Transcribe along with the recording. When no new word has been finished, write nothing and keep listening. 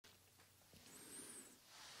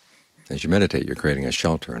As you meditate, you're creating a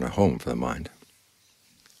shelter and a home for the mind,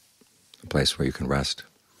 a place where you can rest,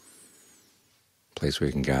 a place where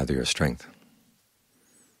you can gather your strength.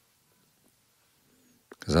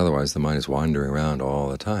 Because otherwise the mind is wandering around all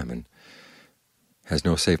the time and has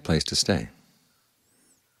no safe place to stay.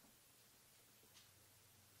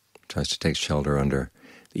 It tries to take shelter under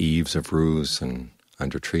the eaves of roofs and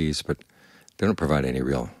under trees, but they don't provide any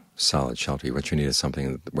real solid shelter. What you need is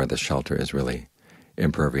something where the shelter is really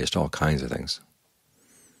impervious to all kinds of things.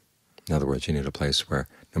 In other words, you need a place where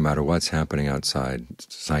no matter what's happening outside,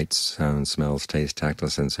 sights, sounds, smells, tastes, tactile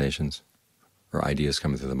sensations, or ideas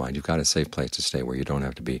coming through the mind, you've got a safe place to stay where you don't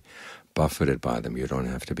have to be buffeted by them, you don't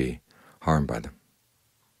have to be harmed by them.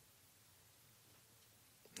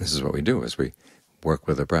 This is what we do as we work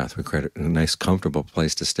with the breath. We create a nice, comfortable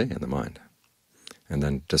place to stay in the mind. And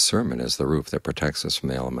then discernment is the roof that protects us from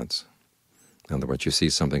the elements. In other words, you see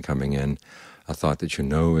something coming in, a thought that you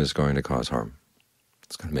know is going to cause harm.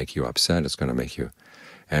 It's going to make you upset, it's going to make you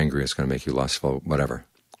angry, it's going to make you lustful, whatever.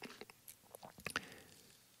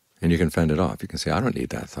 And you can fend it off. You can say, I don't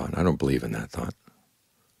need that thought. I don't believe in that thought.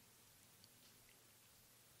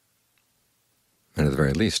 And at the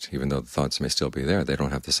very least, even though the thoughts may still be there, they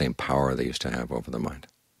don't have the same power they used to have over the mind.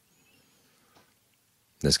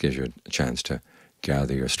 This gives you a chance to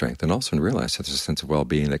gather your strength, and also realize that there's a sense of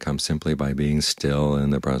well-being that comes simply by being still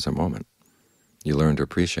in the present moment. You learn to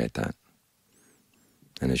appreciate that.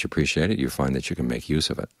 And as you appreciate it, you find that you can make use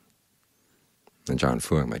of it. And John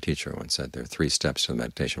Fuang, my teacher, once said there are 3 steps to the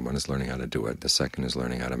meditation. One is learning how to do it. The second is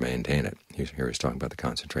learning how to maintain it. Here he's talking about the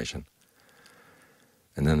concentration.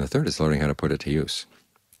 And then the third is learning how to put it to use.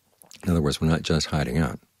 In other words, we're not just hiding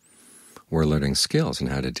out. We're learning skills in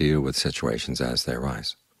how to deal with situations as they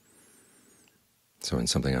arise. So when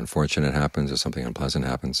something unfortunate happens or something unpleasant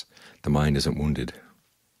happens, the mind isn't wounded,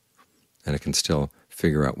 and it can still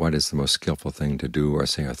figure out what is the most skillful thing to do or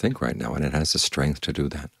say or think right now, and it has the strength to do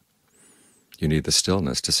that. You need the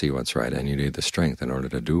stillness to see what's right, and you need the strength in order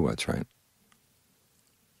to do what's right.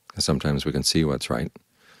 Sometimes we can see what's right,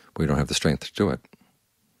 but we don't have the strength to do it.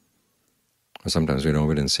 Or sometimes we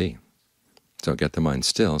don't even see. So get the mind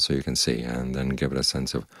still so you can see, and then give it a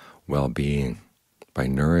sense of well-being by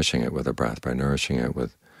nourishing it with a breath, by nourishing it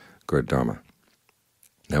with good Dhamma.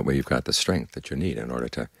 That way you've got the strength that you need in order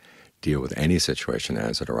to deal with any situation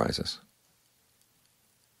as it arises,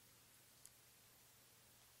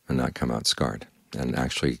 and not come out scarred, and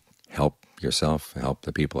actually help yourself, help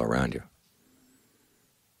the people around you.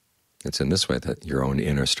 It's in this way that your own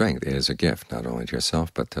inner strength is a gift, not only to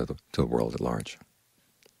yourself, but to the world at large.